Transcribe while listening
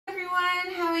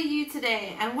you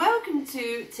today? And welcome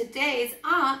to today's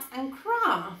art and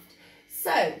craft.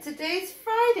 So today's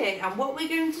Friday and what we're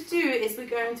going to do is we're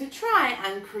going to try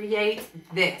and create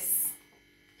this.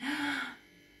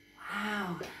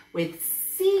 Wow, with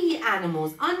sea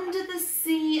animals, under the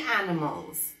sea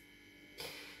animals.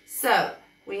 So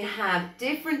we have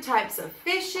different types of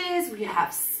fishes. We have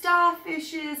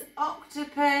starfishes,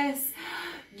 octopus.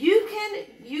 You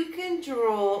can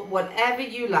draw whatever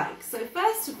you like. So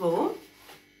first of all,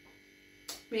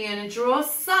 we're going to draw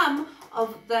some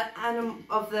of the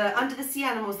under the sea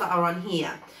animals that are on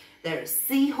here. There are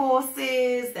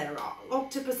seahorses, there are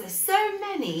octopus, there's so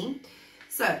many.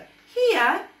 So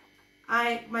here,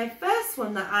 my first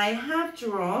one that I have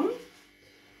drawn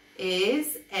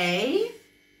is a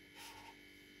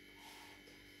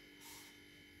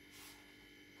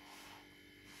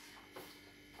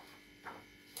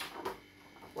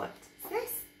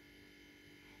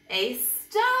a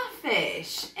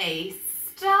starfish, a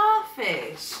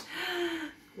starfish.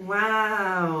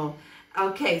 Wow.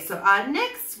 Okay, so our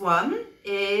next one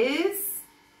is,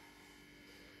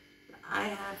 I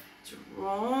have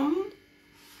drawn,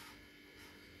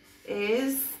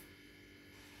 is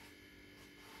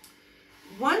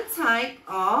one type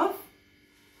of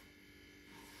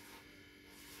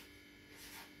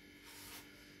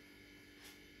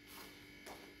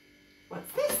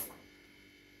what's this?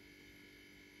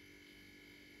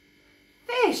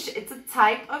 Fish. It's a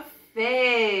type of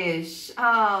fish.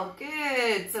 Oh,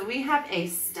 good. So we have a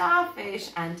starfish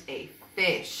and a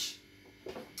fish.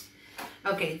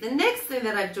 Okay, the next thing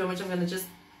that I've drawn, which I'm going to just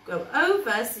go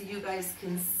over so you guys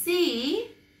can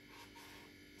see,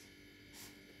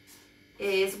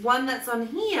 is one that's on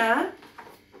here.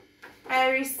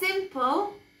 Very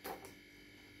simple.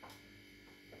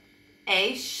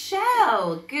 A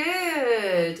shell.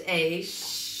 Good. A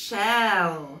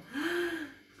shell.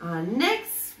 Our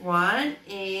next one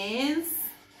is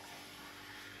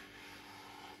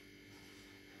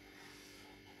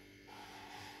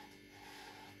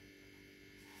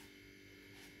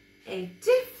a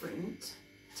different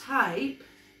type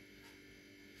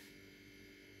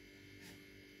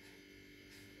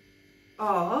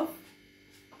of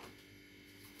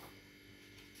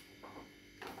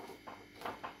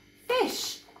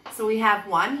fish. So we have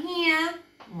one here,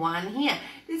 one here.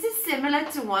 This is similar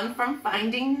to one from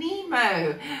Finding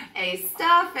Nemo, a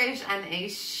starfish and a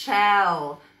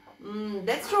shell.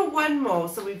 Let's draw one more.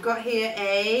 So we've got here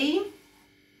a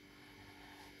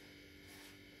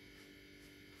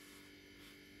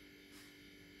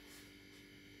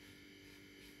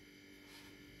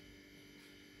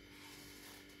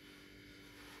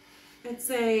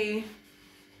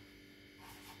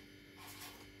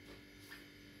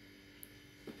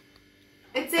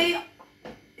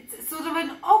it's sort of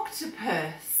an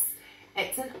octopus.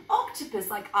 It's an octopus,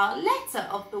 like our letter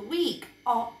of the week.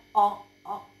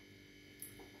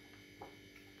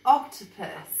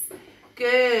 Octopus.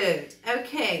 Good.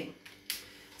 Okay.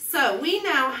 So we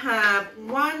now have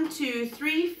 1, 2,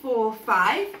 3, 4,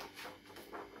 5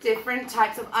 different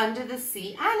types of under the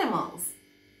sea animals.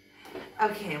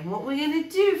 Okay, and what we're going to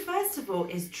do first of all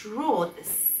is draw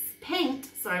this paint,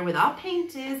 with our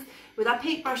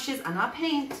paintbrushes and our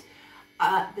paint,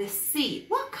 the sea.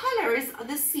 What color is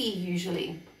the sea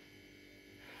usually?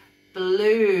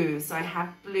 Blue. So I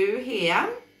have blue here.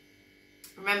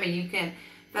 Remember, you can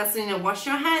first wash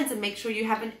your hands and make sure you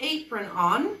have an apron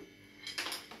on.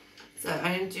 So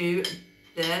I'm going to do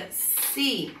the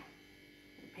sea.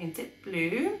 Paint it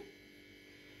blue.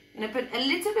 I'm going to put a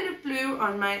little bit of blue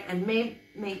on mine and make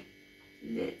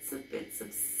little bits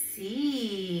of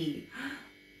sea.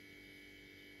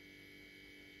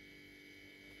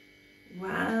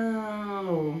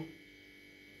 Wow.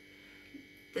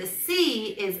 The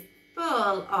sea is full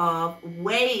of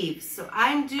waves. So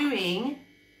I'm doing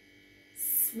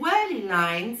swirly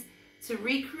lines to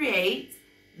recreate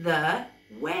the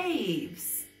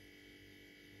waves.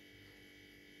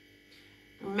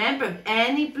 Remember,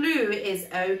 any blue is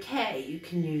okay. You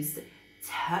can use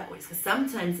turquoise because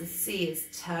sometimes the sea is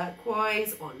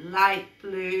turquoise or light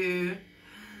blue.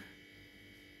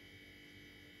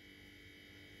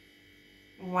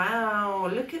 Wow,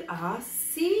 look at our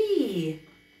sea.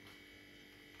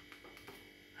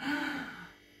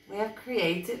 We have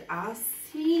created our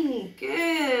sea.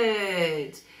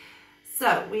 Good.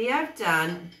 So we have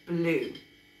done blue.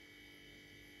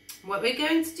 What we're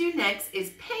going to do next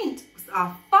is paint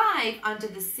our 5 under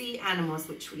the sea animals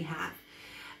which we have.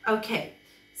 Okay,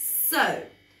 so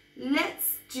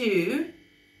let's do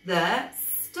the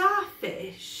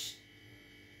starfish.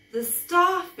 The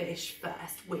starfish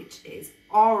first, which is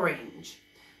orange.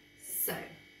 So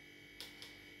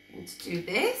going to do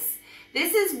this.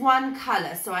 This is one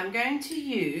colour, so I'm going to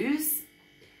use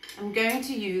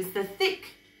the thick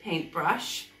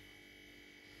paintbrush.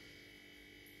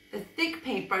 The thick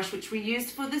paintbrush which we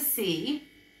used for the sea,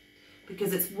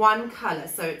 because it's one colour,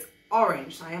 so it's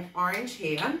orange. So I have orange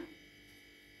here.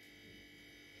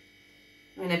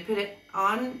 I'm going to put it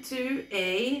onto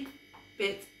a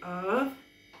bit of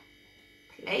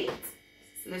plate.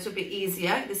 It's a little bit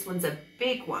easier. This one's a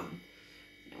big one.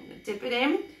 I'm going to dip it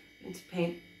in and to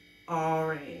paint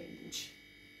orange.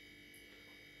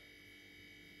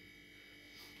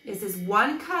 This is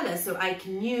one colour, so I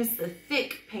can use the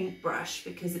thick paintbrush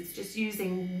because it's just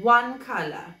using one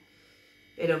colour.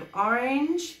 Bit of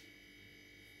orange.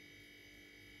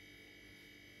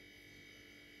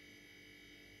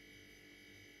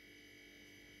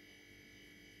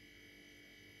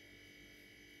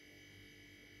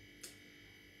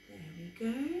 There we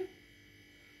go.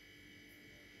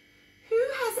 Who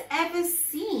has ever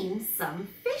seen some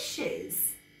fishes?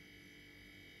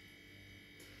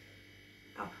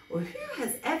 Or who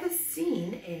has ever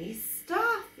seen a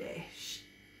starfish?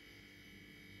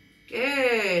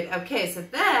 Good. Okay, so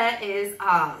there is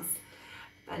ours.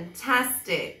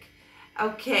 Fantastic.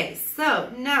 Okay,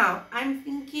 so now I'm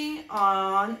thinking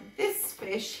on this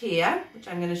fish here, which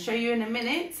I'm going to show you in a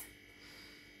minute.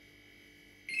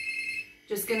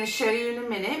 Just going to show you in a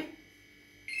minute.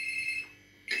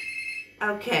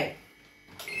 Okay.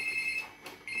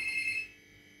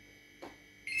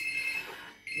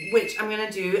 Which I'm going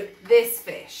to do this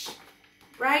fish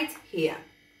right here.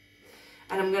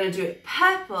 And I'm going to do it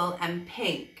purple and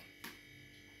pink.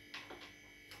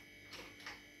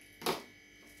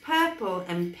 Purple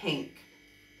and pink.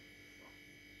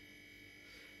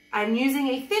 I'm using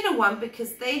a thinner one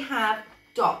because they have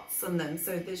dots on them.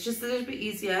 So it's just a little bit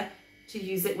easier to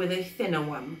use it with a thinner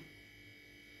one.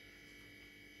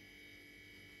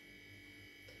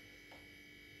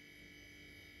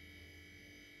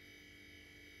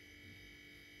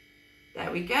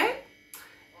 There we go.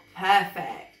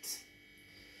 Perfect.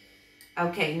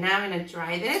 Okay, now I'm going to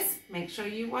dry this. Make sure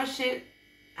you wash it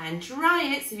and dry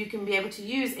it so you can be able to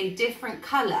use a different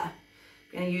colour.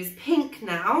 I'm going to use pink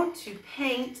now to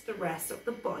paint the rest of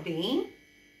the body.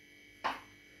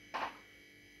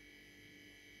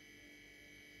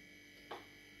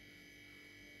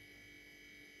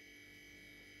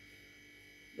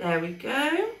 There we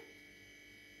go.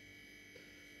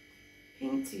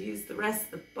 Pink to use the rest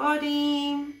of the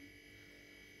body.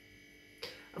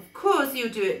 Of course, you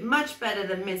do it much better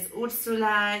than Ms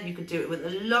Ursula. You could do it with a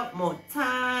lot more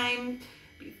time.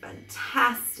 Be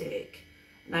fantastic.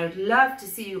 And I would love to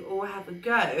see you all have a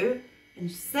go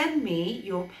and send me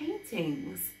your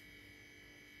paintings.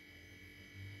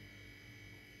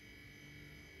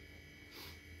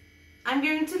 I'm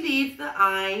going to leave the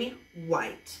eye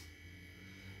white,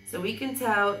 so we can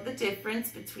tell the difference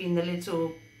between the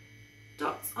little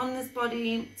dots on this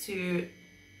body to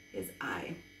his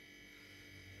eye.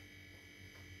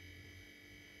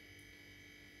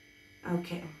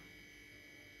 Okay.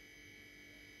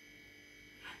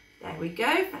 There we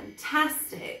go,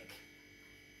 fantastic.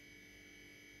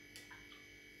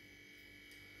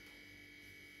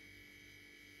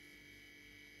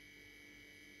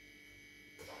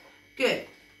 Good.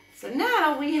 So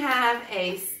now we have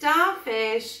a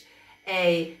starfish,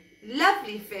 a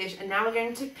lovely fish, and now we're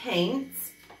going to paint.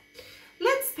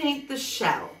 Let's paint the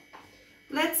shell.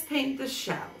 Let's paint the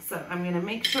shell. So I'm going to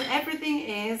make sure everything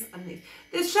is underneath.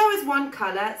 This shell is one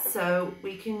colour, so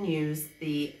we can use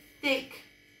the thick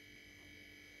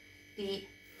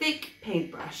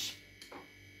paintbrush.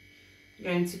 I'm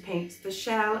going to paint the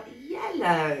shell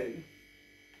yellow.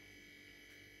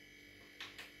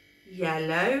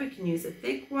 Yellow, we can use a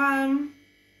thick one.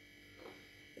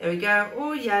 There we go,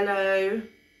 all yellow.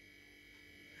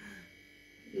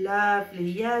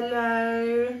 Lovely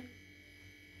yellow.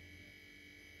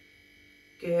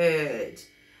 Good.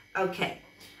 Okay,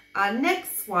 our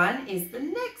next one is the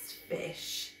next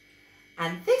fish.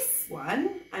 And this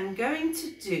one, I'm going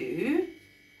to do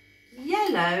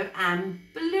yellow and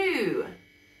blue.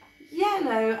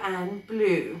 Yellow and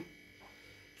blue.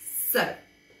 So,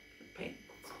 paint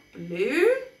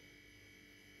blue,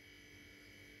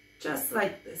 just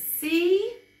like the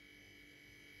sea.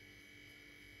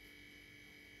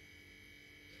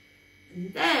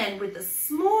 And then with a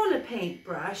smaller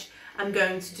paintbrush, I'm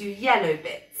going to do yellow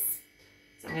bits.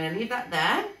 So I'm going to leave that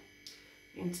there.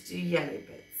 I'm going to do yellow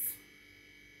bits.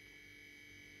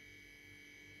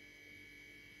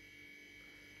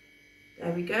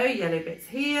 There we go, yellow bits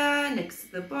here, next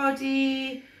to the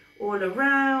body, all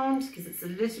around, because it's a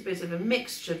little bit of a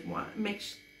mixture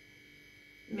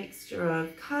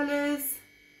of colours.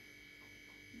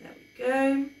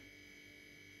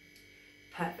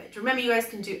 Perfect. Remember, you guys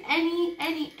can do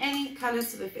any colours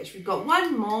to the fish. We've got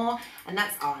one more, and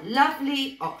that's our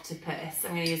lovely octopus.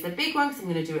 I'm going to use the big one because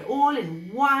I'm going to do it all in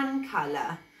one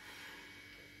colour.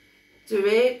 Do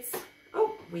it.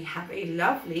 Oh, we have a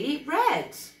lovely red.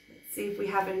 Let's see if we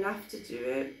have enough to do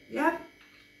it. Yep.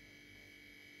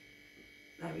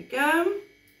 There we go.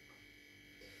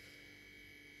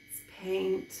 Let's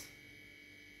paint.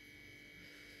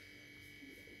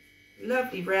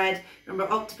 Lovely red.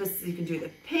 Remember, octopuses, you can do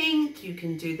them pink, you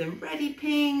can do them reddy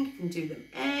pink, you can do them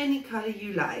any colour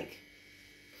you like.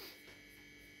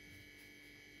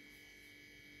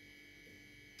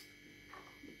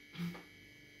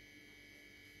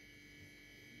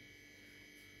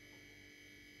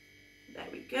 There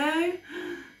we go.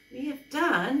 We have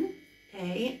done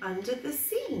a under the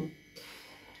sea.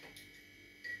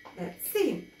 Let's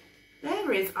see.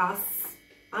 There is our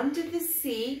under the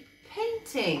sea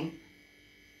painting.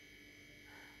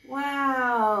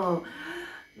 Wow.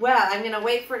 Well, I'm going to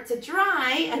wait for it to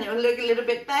dry and it will look a little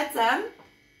bit better.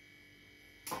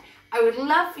 I would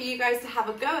love for you guys to have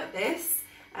a go at this,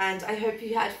 and I hope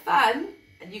you had fun,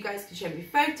 and you guys can show me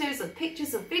photos or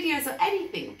pictures or videos or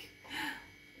anything.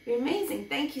 It'd be amazing.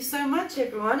 Thank you so much,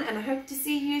 everyone, and I hope to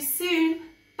see you soon.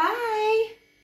 Bye.